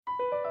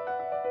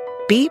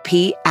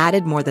BP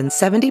added more than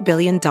 $70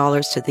 billion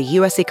to the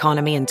U.S.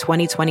 economy in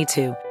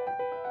 2022.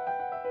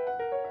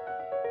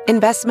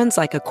 Investments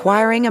like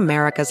acquiring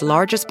America's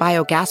largest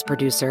biogas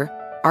producer,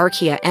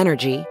 Archaea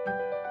Energy,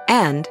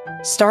 and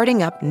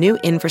starting up new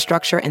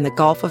infrastructure in the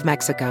Gulf of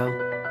Mexico.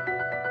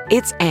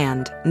 It's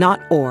and,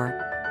 not or.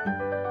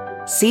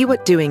 See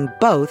what doing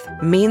both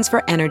means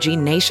for energy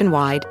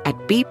nationwide at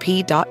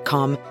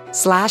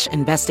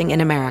bp.com/investing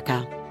in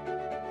America.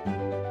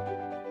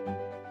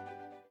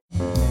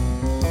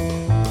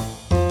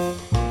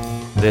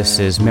 This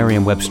is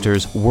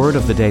Merriam-Webster's Word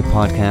of the Day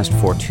podcast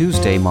for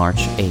Tuesday,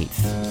 March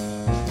 8th.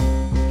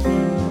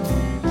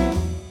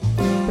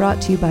 Brought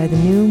to you by the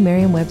new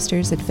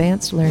Merriam-Webster's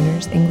Advanced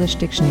Learners English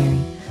Dictionary,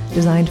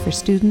 designed for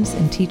students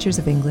and teachers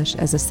of English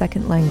as a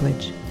second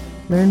language.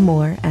 Learn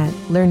more at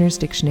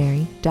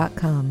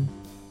learnersdictionary.com.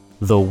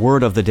 The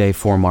word of the day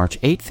for March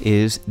 8th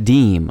is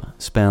DEEM,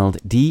 spelled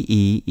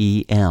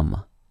D-E-E-M.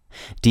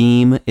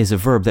 DEEM is a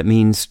verb that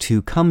means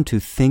to come to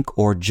think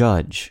or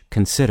judge,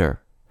 consider.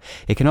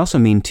 It can also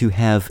mean to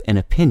have an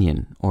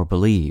opinion or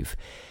believe.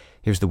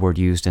 Here's the word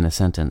used in a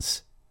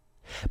sentence.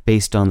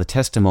 Based on the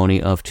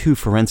testimony of 2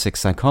 forensic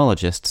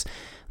psychologists,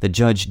 the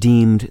judge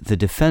deemed the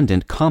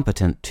defendant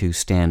competent to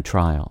stand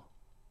trial.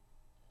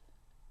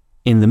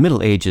 In the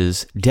Middle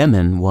Ages,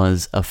 demen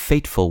was a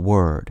fateful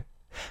word.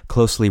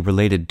 Closely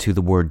related to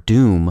the word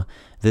doom,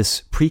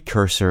 this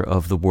precursor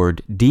of the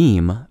word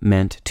DEEM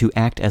meant to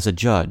act as a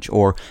judge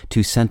or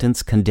to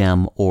sentence,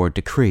 condemn, or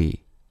decree.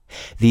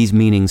 These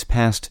meanings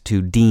passed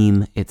to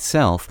deem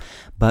itself,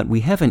 but we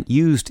haven't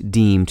used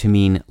deem to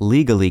mean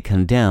legally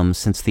condemn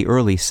since the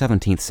early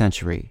 17th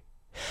century.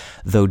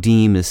 Though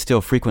deem is still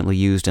frequently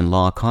used in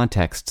law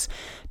contexts,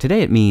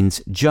 today it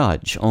means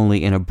judge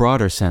only in a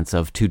broader sense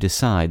of to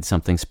decide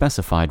something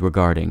specified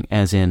regarding,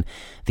 as in,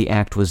 the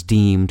act was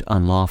deemed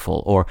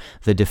unlawful, or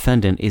the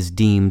defendant is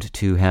deemed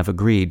to have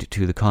agreed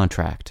to the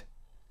contract.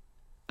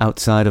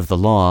 Outside of the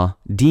law,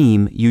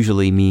 deem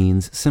usually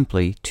means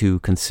simply to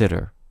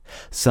consider.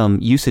 Some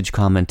usage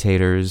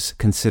commentators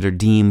consider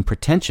deem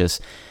pretentious,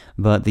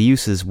 but the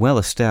use is well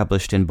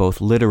established in both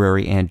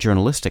literary and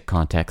journalistic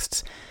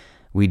contexts.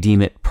 We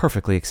deem it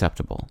perfectly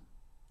acceptable.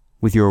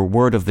 With your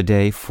word of the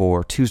day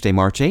for Tuesday,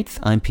 March 8th,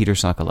 I'm Peter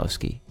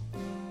Sokolowski.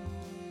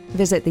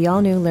 Visit the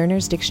all-new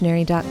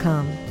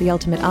learnersdictionary.com, the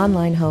ultimate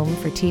online home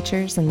for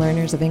teachers and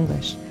learners of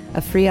English.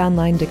 A free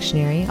online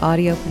dictionary,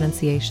 audio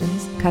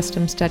pronunciations,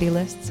 custom study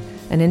lists,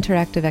 and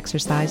interactive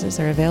exercises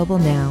are available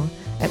now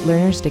at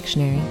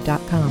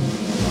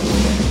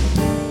learnersdictionary.com.